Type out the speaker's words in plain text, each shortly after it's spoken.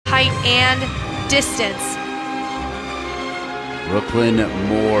height and distance. Brooklyn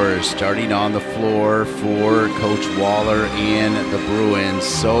Moore starting on the floor for Coach Waller and the Bruins.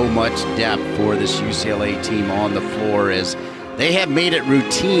 So much depth for this UCLA team on the floor as they have made it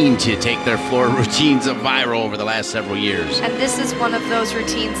routine to take their floor routines viral over the last several years. And this is one of those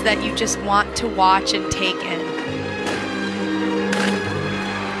routines that you just want to watch and take in.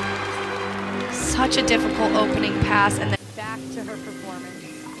 Such a difficult opening pass, and then back to her performance.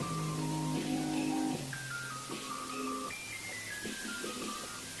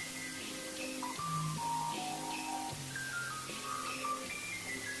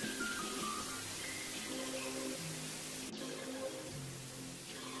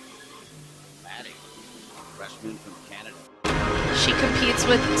 Freshman from Canada. She competes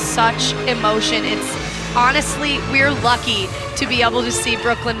with such emotion. It's honestly, we're lucky to be able to see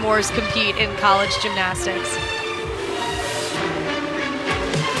Brooklyn Moores compete in college gymnastics.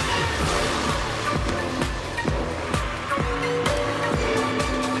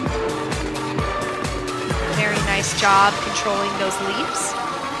 Very nice job controlling those leaps.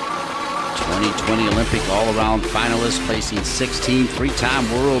 2020 Olympic all-around finalist, placing 16th, three-time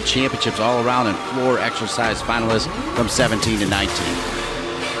world championships all-around and floor exercise finalist from 17 to 19.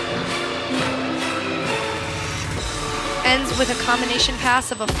 Ends with a combination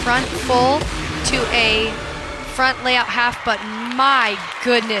pass of a front full to a front layout half, but my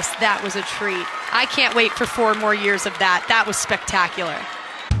goodness, that was a treat. I can't wait for 4 more years of that. That was spectacular.